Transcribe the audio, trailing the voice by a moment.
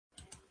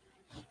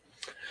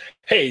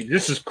Hey,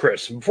 this is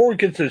Chris. Before we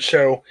get to the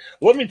show,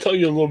 let me tell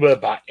you a little bit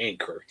about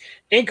Anchor.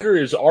 Anchor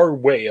is our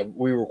way of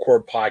we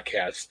record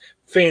podcasts.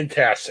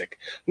 Fantastic.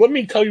 Let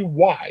me tell you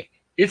why.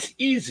 It's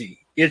easy.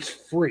 It's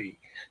free.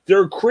 There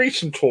are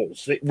creation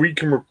tools that where you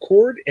can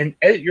record and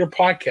edit your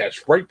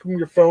podcast right from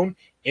your phone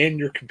and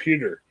your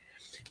computer.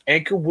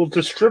 Anchor will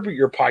distribute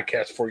your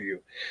podcast for you,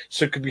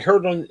 so it can be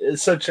heard on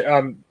such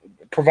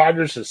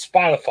providers as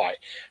Spotify,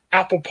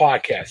 Apple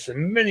Podcasts,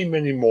 and many,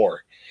 many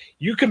more.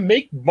 You can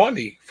make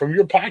money from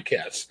your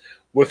podcast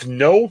with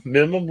no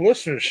minimum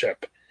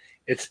listenership.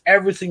 It's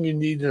everything you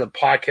need in a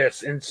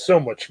podcast and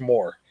so much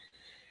more.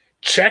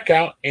 Check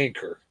out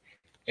Anchor,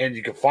 and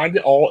you can find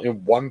it all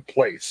in one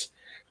place.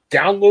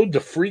 Download the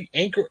free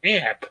Anchor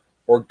app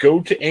or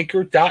go to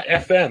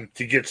anchor.fm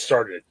to get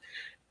started.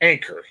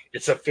 Anchor,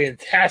 it's a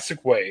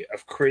fantastic way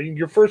of creating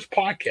your first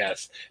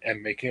podcast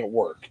and making it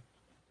work.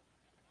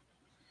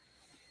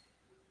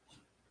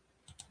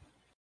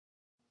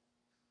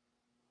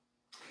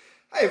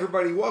 Hi,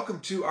 everybody. Welcome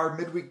to our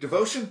midweek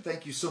devotion.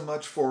 Thank you so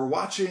much for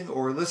watching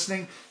or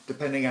listening,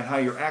 depending on how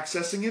you're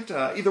accessing it.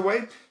 Either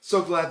way,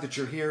 so glad that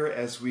you're here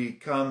as we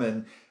come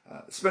and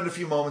spend a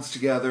few moments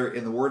together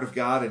in the Word of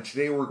God. And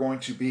today we're going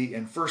to be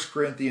in 1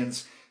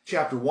 Corinthians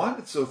chapter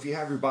 1. So if you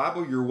have your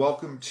Bible, you're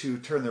welcome to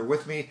turn there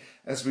with me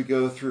as we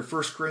go through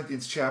 1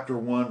 Corinthians chapter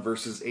 1,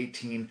 verses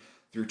 18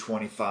 through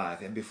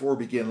 25. And before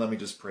we begin, let me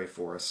just pray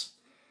for us.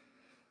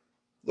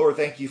 Lord,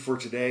 thank you for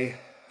today,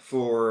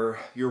 for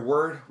your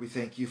word. We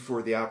thank you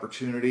for the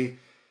opportunity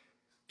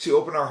to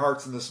open our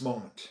hearts in this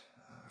moment,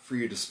 for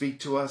you to speak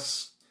to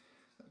us,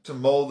 to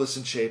mold us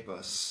and shape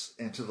us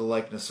into the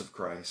likeness of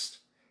Christ.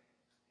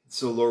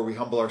 So, Lord, we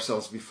humble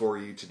ourselves before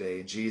you today.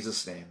 In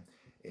Jesus' name,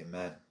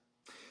 amen.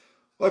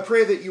 Well, I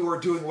pray that you are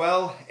doing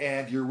well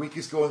and your week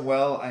is going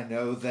well. I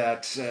know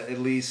that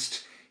at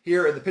least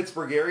here in the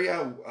Pittsburgh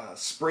area,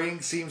 spring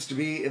seems to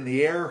be in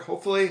the air,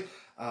 hopefully.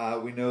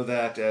 We know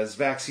that as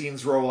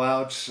vaccines roll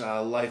out,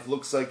 life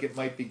looks like it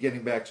might be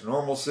getting back to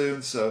normal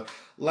soon. So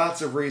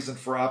lots of reason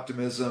for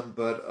optimism,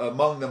 but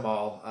among them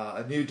all,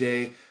 a new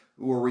day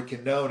where we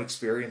can know and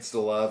experience the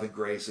love and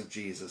grace of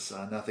Jesus.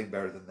 Nothing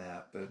better than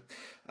that.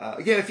 But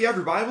again, if you have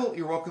your Bible,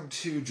 you're welcome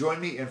to join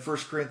me in 1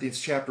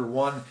 Corinthians chapter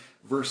 1,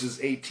 verses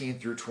 18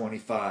 through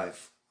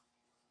 25.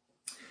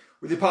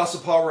 Where the Apostle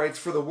Paul writes,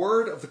 "For the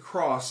word of the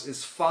cross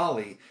is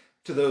folly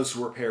to those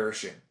who are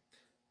perishing,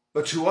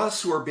 but to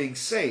us who are being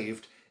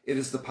saved, it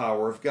is the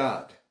power of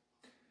God.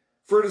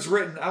 For it is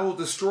written, I will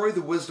destroy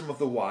the wisdom of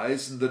the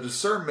wise, and the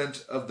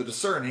discernment of the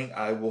discerning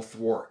I will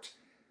thwart.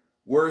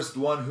 Where is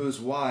the one who is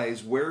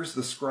wise? Where is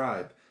the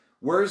scribe?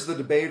 Where is the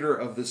debater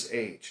of this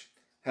age?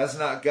 Has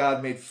not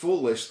God made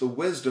foolish the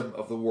wisdom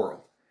of the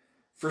world?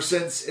 For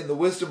since in the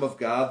wisdom of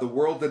God the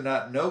world did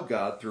not know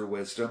God through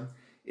wisdom,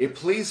 it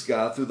pleased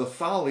God through the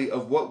folly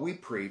of what we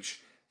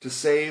preach to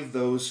save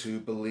those who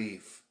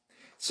believe."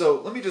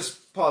 So let me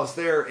just pause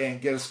there and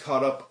get us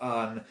caught up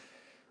on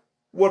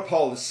what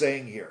Paul is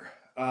saying here.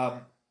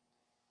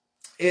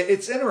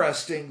 It's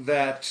interesting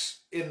that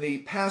in the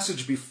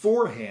passage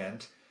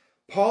beforehand,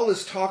 Paul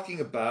is talking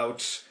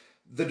about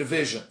the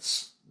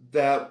divisions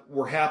that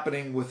were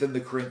happening within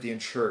the Corinthian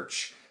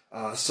church.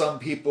 Some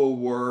people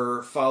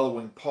were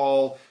following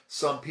Paul,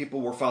 some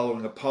people were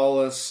following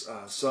Apollos,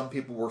 some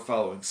people were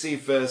following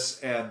Cephas,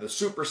 and the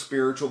super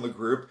spiritual in the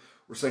group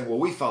were saying, well,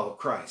 we follow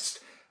Christ.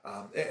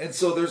 And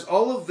so there's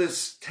all of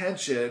this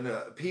tension,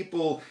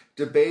 people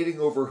debating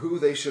over who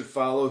they should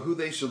follow, who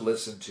they should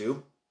listen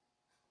to.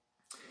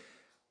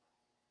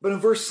 But in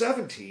verse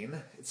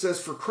 17, it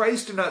says, "For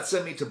Christ did not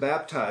send me to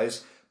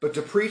baptize, but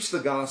to preach the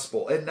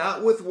gospel, and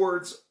not with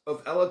words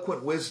of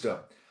eloquent wisdom,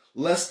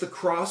 lest the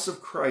cross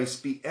of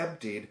Christ be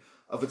emptied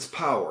of its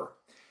power."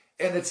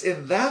 And it's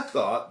in that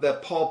thought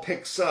that Paul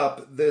picks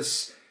up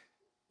this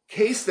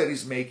case that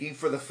he's making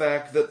for the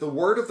fact that the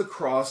word of the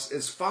cross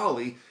is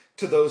folly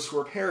to those who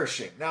are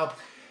perishing. Now,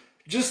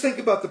 just think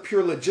about the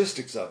pure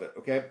logistics of it,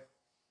 okay?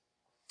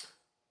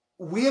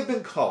 We have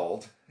been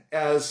called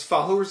as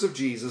followers of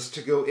Jesus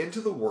to go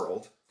into the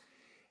world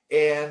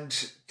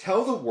and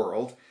tell the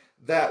world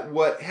that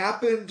what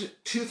happened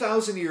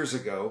 2,000 years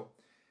ago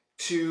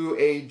to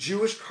a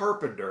Jewish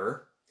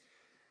carpenter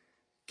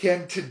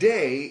can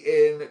today,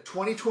 in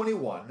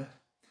 2021,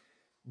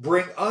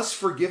 bring us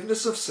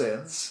forgiveness of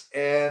sins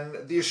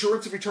and the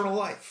assurance of eternal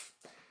life.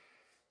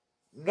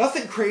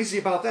 Nothing crazy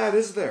about that,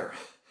 is there?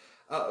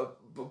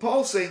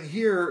 Paul's saying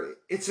here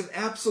it's an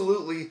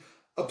absolutely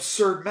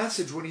absurd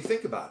message when you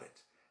think about it.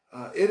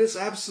 It is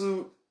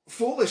absolute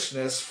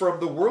foolishness from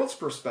the world's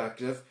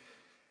perspective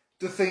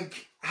to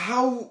think,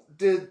 how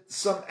did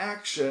some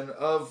action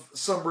of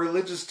some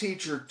religious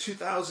teacher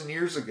 2,000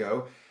 years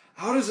ago,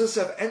 how does this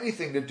have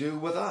anything to do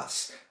with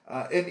us?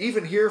 And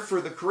even here for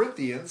the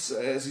Corinthians,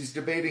 as he's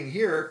debating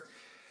here,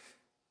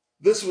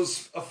 this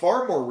was a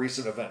far more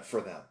recent event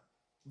for them.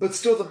 But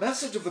still, the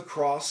message of the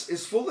cross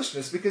is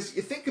foolishness, because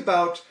you think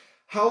about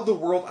how the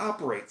world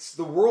operates.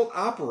 The world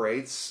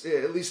operates,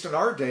 at least in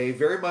our day,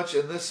 very much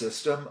in this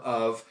system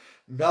of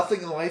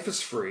nothing in life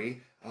is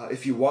free.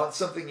 If you want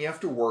something, you have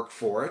to work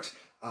for it.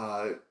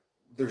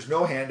 there's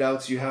no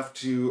handouts. You have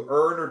to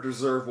earn or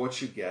deserve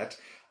what you get.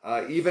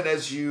 Even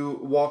as you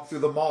walk through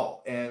the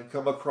mall and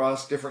come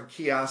across different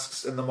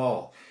kiosks in the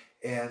mall,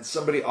 and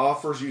somebody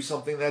offers you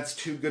something that's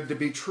too good to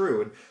be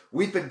true. And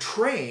we've been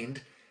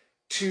trained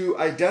to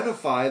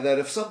identify that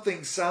if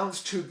something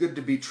sounds too good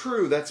to be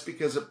true, that's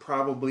because it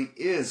probably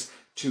is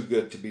too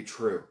good to be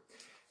true.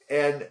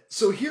 And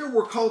so here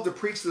we're called to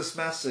preach this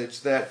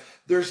message that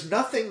there's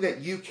nothing that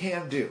you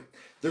can do.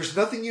 There's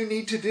nothing you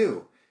need to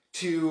do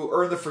to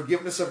earn the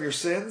forgiveness of your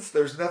sins.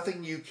 There's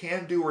nothing you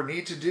can do or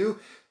need to do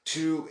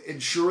to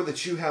ensure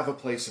that you have a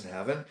place in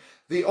heaven.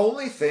 The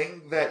only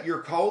thing that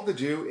you're called to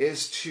do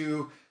is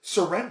to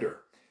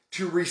surrender,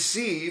 to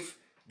receive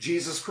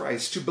Jesus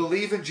Christ, to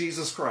believe in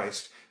Jesus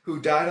Christ, who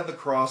died on the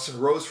cross and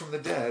rose from the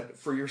dead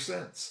for your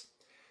sins.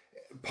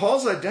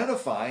 Paul's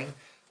identifying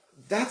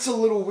that's a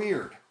little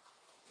weird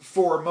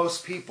for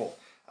most people,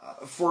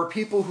 for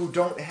people who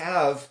don't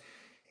have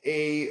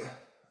a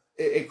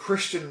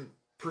Christian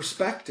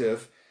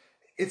perspective.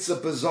 It's a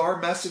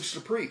bizarre message to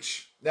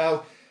preach.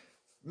 Now,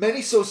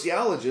 many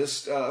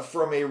sociologists,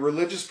 from a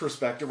religious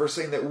perspective, are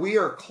saying that we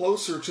are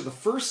closer to the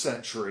first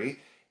century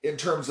in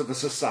terms of a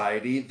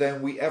society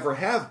than we ever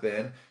have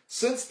been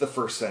since the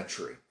first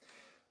century.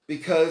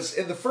 Because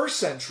in the first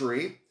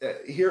century,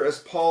 here as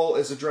Paul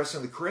is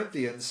addressing the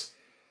Corinthians,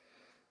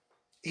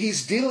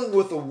 he's dealing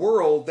with a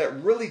world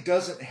that really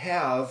doesn't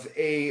have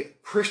a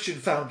Christian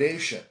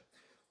foundation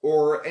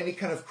or any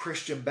kind of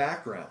Christian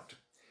background.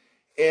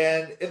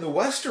 And in the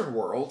Western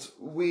world,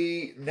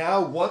 we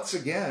now once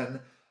again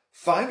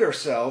find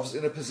ourselves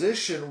in a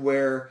position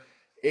where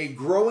a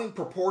growing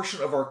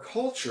proportion of our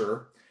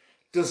culture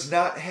does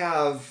not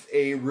have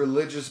a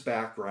religious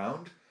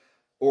background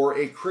or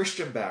a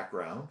Christian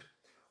background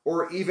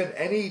or even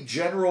any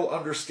general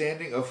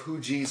understanding of who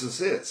Jesus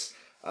is.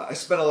 I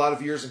spent a lot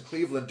of years in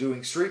Cleveland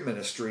doing street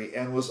ministry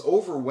and was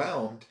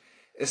overwhelmed,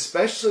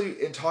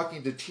 especially in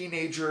talking to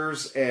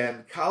teenagers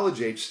and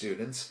college-age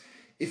students.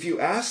 If you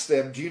ask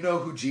them, do you know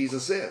who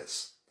Jesus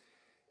is?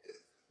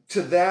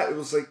 To that, it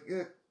was like,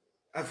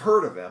 I've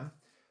heard of him.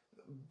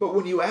 But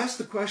when you ask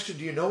the question,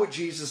 do you know what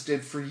Jesus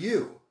did for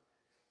you?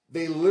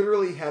 They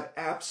literally had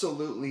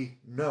absolutely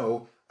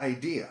no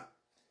idea.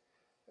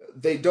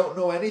 They don't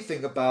know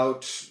anything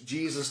about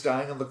Jesus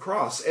dying on the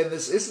cross. And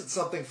this isn't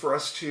something for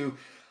us to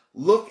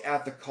look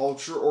at the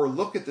culture or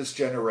look at this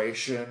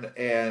generation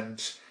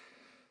and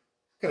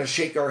kind of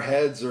shake our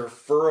heads or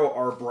furrow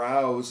our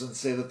brows and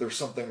say that there's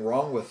something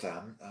wrong with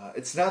them.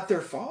 It's not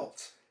their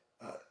fault.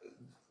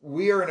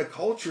 We are in a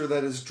culture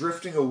that is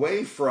drifting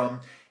away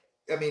from,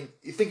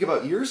 you think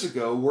about years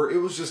ago where it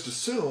was just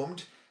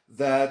assumed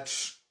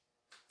that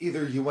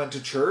either you went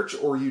to church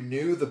or you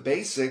knew the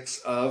basics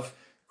of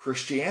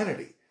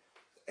Christianity.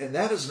 And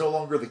that is no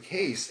longer the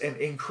case, and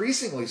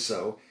increasingly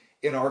so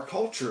in our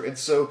culture. And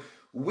so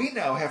we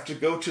now have to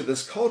go to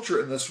this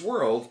culture in this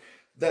world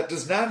that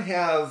does not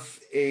have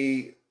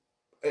a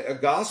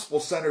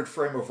gospel-centered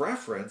frame of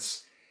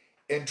reference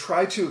and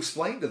try to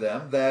explain to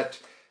them that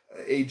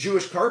a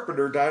Jewish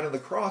carpenter died on the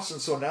cross, and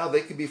so now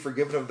they can be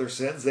forgiven of their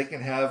sins, they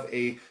can have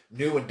a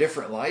new and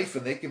different life,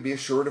 and they can be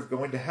assured of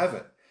going to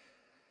heaven.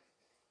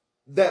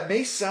 That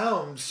may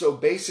sound so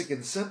basic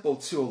and simple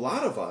to a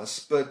lot of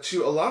us, but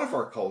to a lot of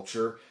our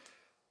culture,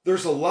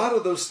 there's a lot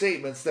of those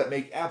statements that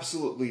make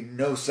absolutely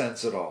no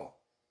sense at all.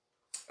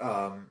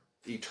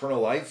 Eternal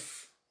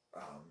life,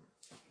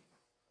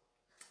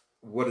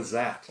 what is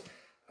that?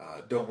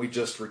 Don't we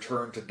just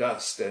return to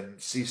dust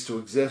and cease to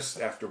exist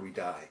after we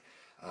die?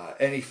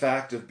 Any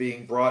fact of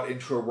being brought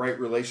into a right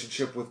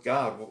relationship with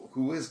God, well,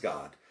 who is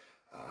God?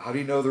 How do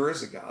you know there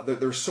is a God?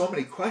 There's so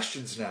many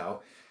questions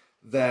now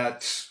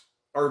that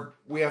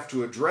we have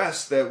to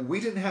address that we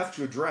didn't have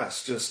to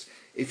address just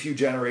a few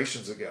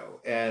generations ago.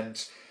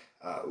 And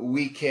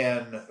we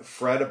can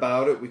fret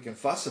about it, we can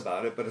fuss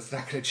about it, but it's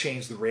not going to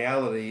change the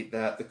reality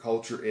that the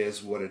culture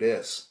is what it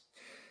is.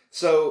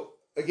 So,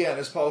 again,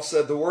 as Paul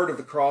said, the word of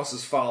the cross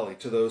is folly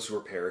to those who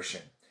are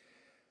perishing.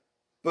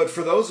 But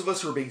for those of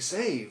us who are being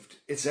saved,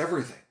 it's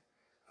everything.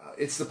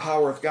 It's the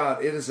power of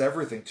God. It is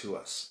everything to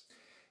us.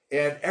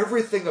 And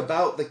everything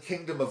about the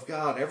kingdom of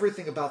God,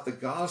 everything about the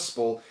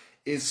gospel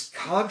is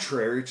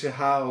contrary to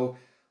how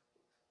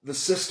the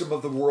system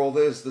of the world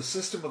is. The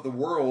system of the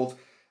world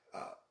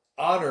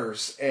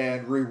honors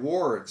and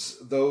rewards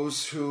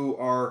those who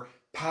are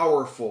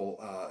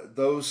powerful,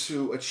 those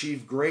who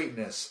achieve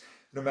greatness,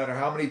 no matter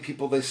how many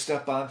people they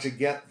step on to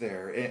get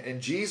there.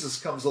 And Jesus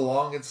comes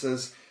along and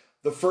says,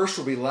 the first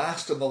will be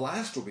last and the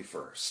last will be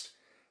first.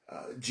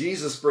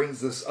 Jesus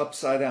brings this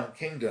upside-down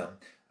kingdom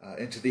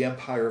into the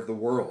empire of the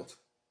world.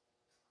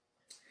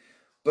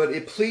 But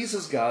it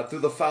pleases God through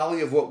the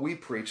folly of what we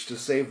preach to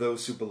save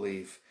those who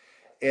believe.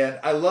 And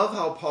I love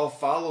how Paul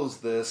follows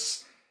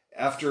this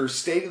after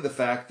stating the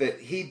fact that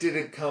he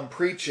didn't come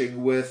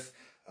preaching with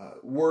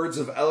words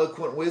of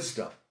eloquent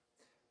wisdom,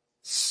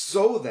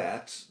 so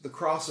that the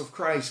cross of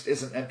Christ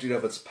isn't emptied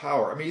of its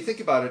power. You think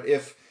about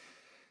it,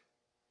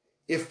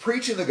 if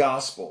preaching the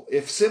gospel,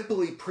 if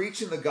simply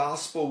preaching the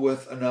gospel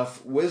with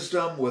enough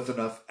wisdom, with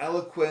enough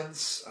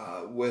eloquence,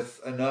 with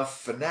enough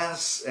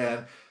finesse,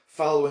 and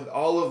following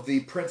all of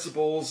the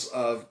principles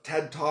of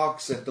TED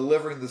Talks and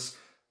delivering this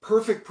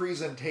perfect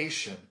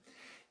presentation,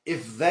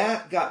 if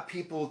that got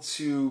people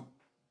to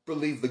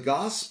believe the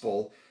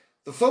gospel,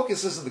 the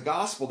focus isn't the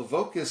gospel. The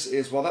focus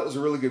is, well, that was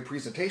a really good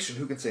presentation.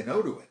 Who can say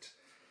no to it?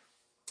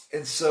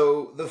 And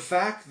so the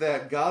fact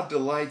that God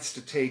delights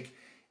to take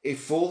a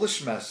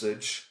foolish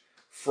message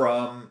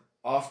from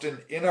often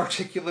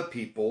inarticulate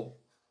people,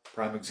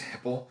 prime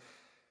example,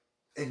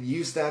 and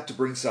use that to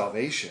bring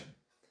salvation.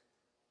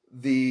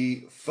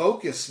 The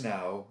focus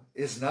now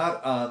is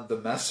not on the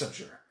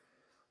messenger.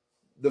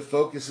 The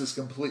focus is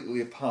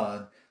completely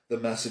upon the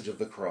message of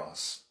the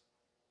cross.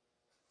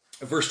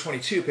 Verse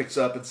 22 picks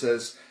up and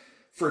says,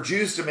 "For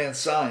Jews demand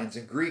signs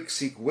and Greeks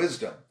seek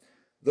wisdom.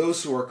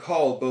 Those who are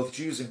called, both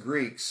Jews and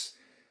Greeks,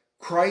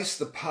 Christ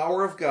the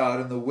power of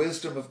God and the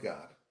wisdom of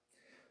God.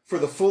 For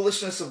the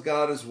foolishness of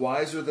God is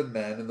wiser than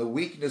men, and the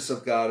weakness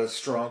of God is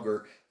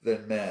stronger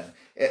than men."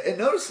 And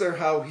notice there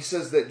how he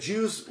says that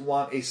Jews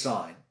want a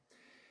sign.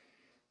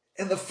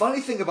 And the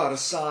funny thing about a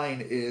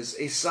sign is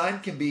a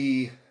sign can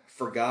be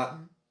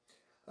forgotten.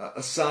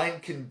 A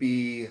sign can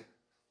be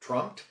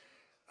trumped.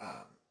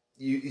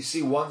 You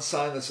see one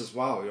sign that says,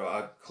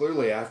 wow,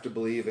 clearly I have to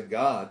believe in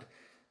God.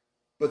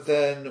 But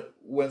then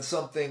when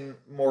something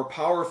more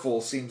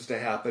powerful seems to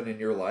happen in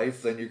your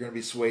life, then you're going to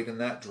be swayed in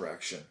that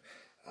direction.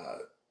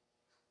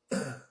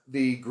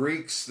 The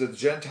Greeks, the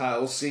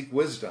Gentiles, seek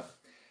wisdom.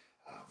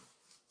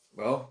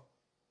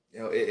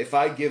 If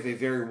I give a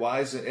very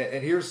wise,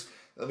 and here's,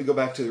 let me go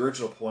back to the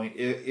original point.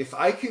 If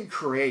I can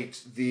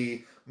create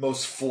the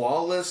most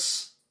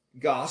flawless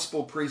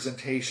gospel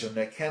presentation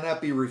that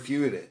cannot be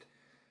refuted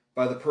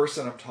by the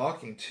person I'm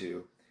talking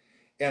to,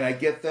 and I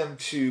get them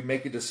to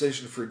make a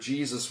decision for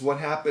Jesus, what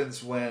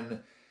happens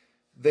when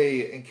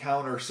they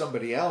encounter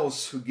somebody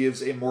else who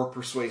gives a more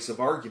persuasive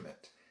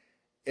argument?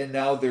 And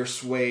now they're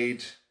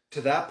swayed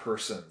to that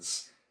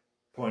person's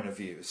point of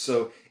view.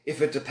 So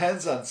if it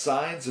depends on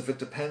signs, if it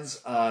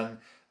depends on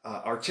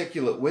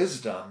articulate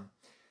wisdom,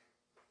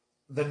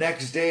 the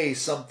next day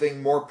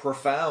something more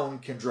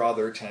profound can draw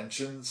their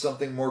attention,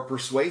 something more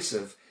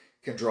persuasive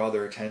can draw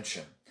their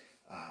attention.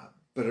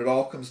 But it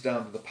all comes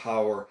down to the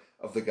power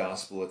of the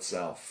gospel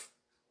itself.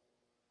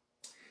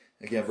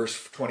 Again,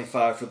 verse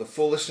 25, "For the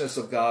foolishness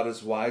of God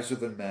is wiser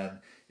than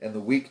men, and the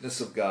weakness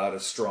of God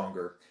is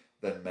stronger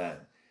than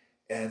men."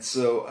 And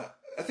so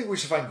I think we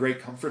should find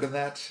great comfort in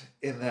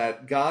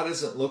that God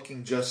isn't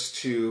looking just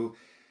to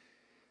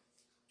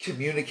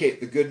communicate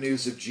the good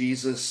news of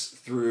Jesus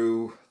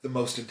through the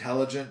most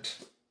intelligent,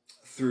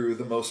 through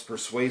the most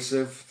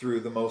persuasive,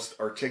 through the most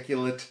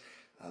articulate,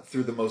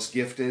 through the most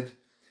gifted.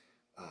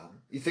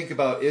 You think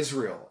about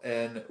Israel,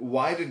 and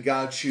why did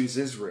God choose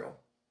Israel?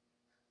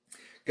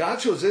 God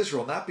chose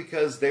Israel not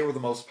because they were the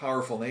most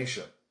powerful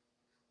nation,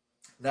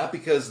 not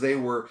because they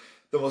were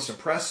the most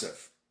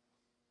impressive.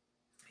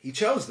 He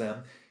chose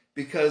them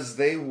because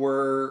they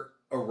were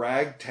a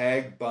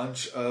ragtag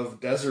bunch of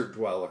desert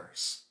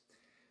dwellers.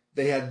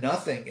 They had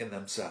nothing in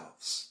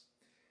themselves.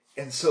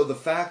 And so the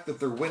fact that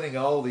they're winning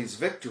all these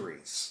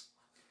victories,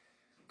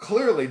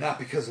 clearly not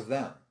because of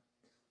them,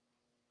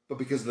 but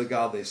because of the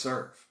God they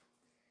serve.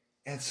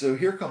 And so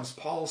here comes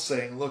Paul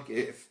saying, look,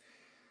 if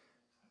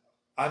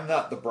I'm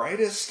not the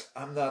brightest,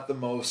 I'm not the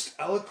most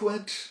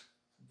eloquent,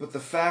 but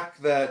the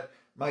fact that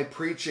my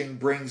preaching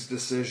brings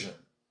decision,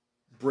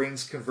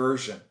 brings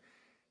conversion,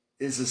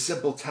 is a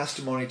simple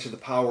testimony to the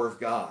power of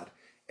God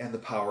and the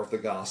power of the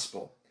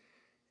gospel.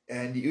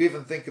 And you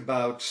even think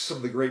about some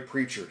of the great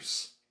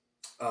preachers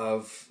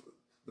of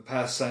the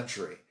past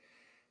century,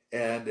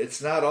 and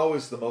it's not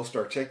always the most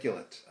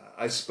articulate.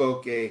 I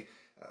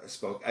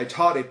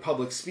taught a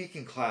public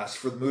speaking class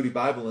for the Moody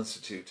Bible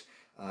Institute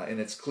in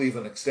its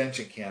Cleveland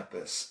Extension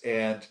campus.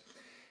 And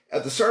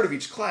at the start of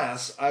each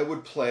class, I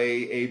would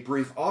play a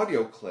brief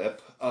audio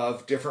clip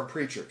of different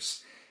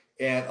preachers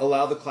and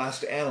allow the class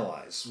to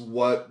analyze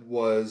what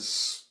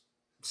was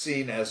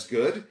seen as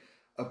good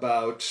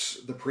about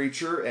the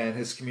preacher and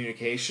his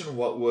communication,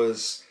 what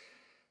was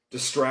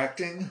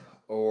distracting,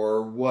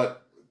 or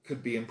what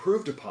could be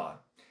improved upon.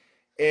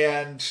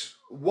 And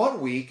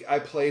one week I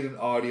played an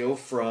audio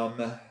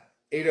from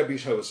A.W.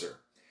 Tozer.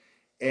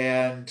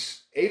 And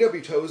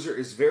A.W. Tozer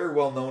is very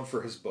well known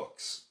for his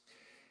books.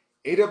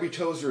 A.W.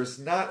 Tozer is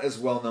not as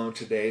well known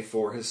today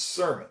for his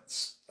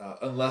sermons,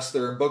 unless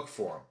they're in book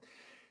form.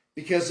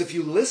 Because if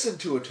you listen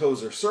to a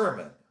Tozer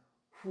sermon,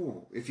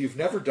 if you've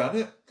never done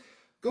it,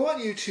 go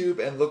on YouTube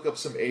and look up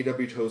some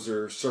A.W.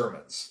 Tozer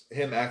sermons,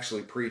 him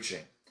actually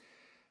preaching.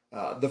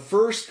 The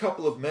first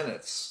couple of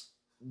minutes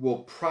will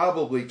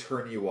probably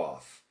turn you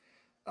off.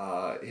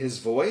 His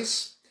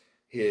voice,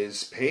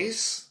 his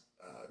pace,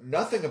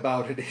 nothing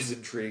about it is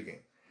intriguing.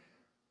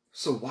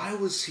 So why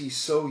was he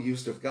so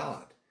used of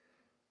God?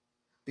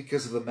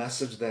 Because of the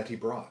message that he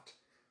brought.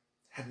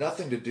 It had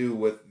nothing to do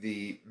with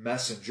the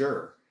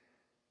messenger,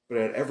 but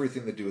it had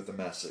everything to do with the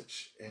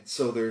message. And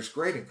so there's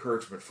great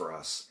encouragement for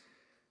us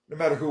no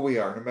matter who we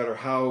are, no matter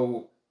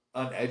how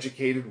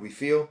uneducated we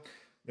feel,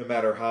 no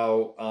matter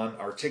how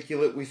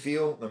unarticulate we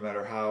feel, no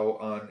matter how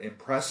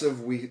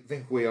unimpressive we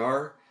think we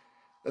are,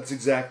 that's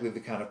exactly the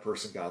kind of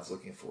person God's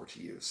looking for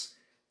to use.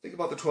 Think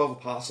about the 12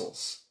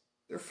 apostles.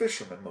 They're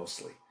fishermen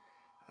mostly.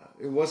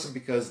 It wasn't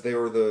because they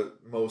were the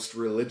most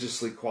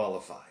religiously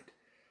qualified.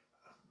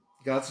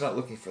 God's not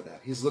looking for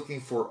that. He's looking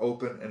for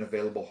open and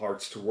available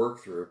hearts to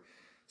work through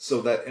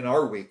so that in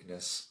our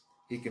weakness,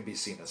 he can be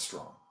seen as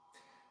strong.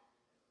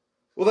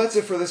 Well, that's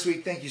it for this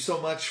week. Thank you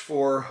so much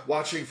for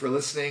watching, for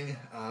listening,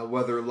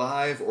 whether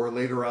live or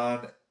later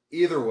on.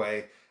 Either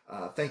way,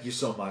 thank you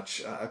so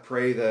much. I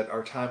pray that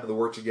our time of the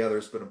Word together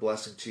has been a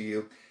blessing to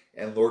you.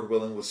 And Lord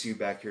willing, we'll see you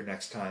back here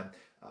next time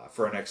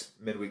for our next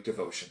midweek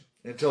devotion.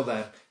 Until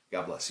then,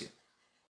 God bless you.